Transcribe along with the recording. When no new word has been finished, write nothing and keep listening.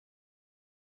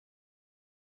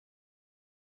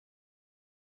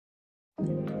So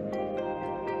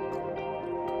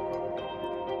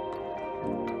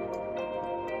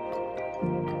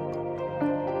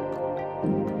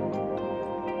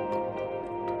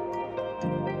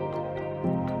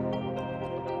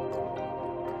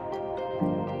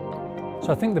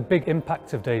I think the big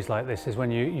impact of days like this is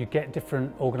when you get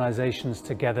different organisations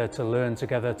together to learn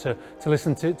together, to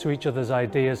listen to each other's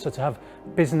ideas, so to have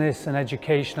business and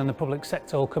education and the public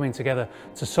sector all coming together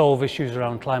to solve issues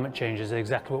around climate change is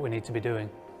exactly what we need to be doing.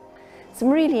 Some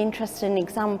really interesting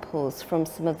examples from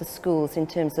some of the schools in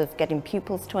terms of getting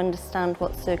pupils to understand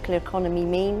what circular economy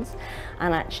means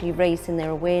and actually raising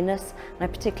their awareness. And I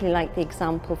particularly like the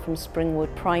example from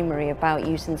Springwood Primary about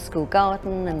using the school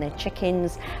garden and their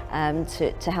chickens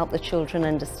to help the children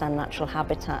understand natural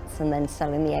habitats and then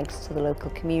selling the eggs to the local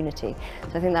community.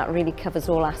 So I think that really covers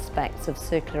all aspects of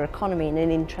circular economy in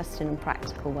an interesting and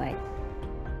practical way.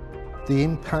 The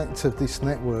impact of this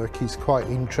network is quite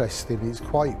interesting. It's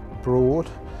quite broad.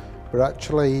 We're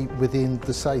actually within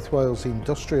the South Wales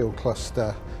Industrial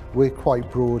Cluster, we're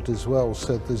quite broad as well,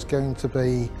 so there's going to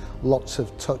be lots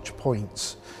of touch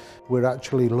points. We're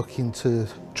actually looking to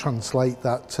translate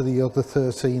that to the other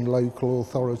 13 local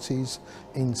authorities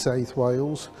in South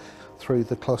Wales through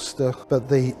the cluster, but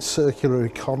the circular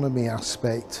economy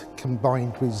aspect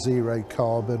combined with zero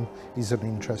carbon is an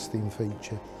interesting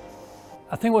feature.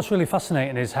 I think what's really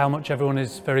fascinating is how much everyone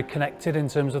is very connected in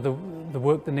terms of the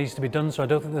work that needs to be done. So I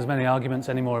don't think there's many arguments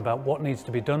anymore about what needs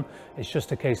to be done. It's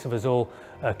just a case of us all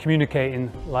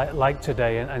communicating like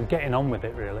today and getting on with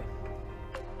it, really.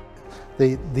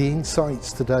 The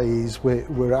insights today is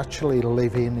we're actually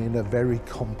living in a very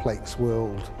complex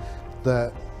world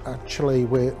that actually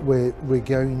we're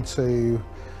going to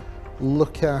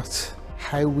look at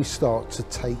how we start to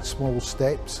take small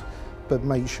steps, but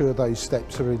make sure those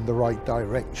steps are in the right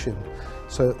direction.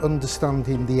 So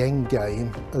understanding the end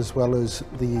game as well as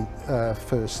the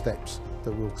first steps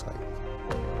that we'll take.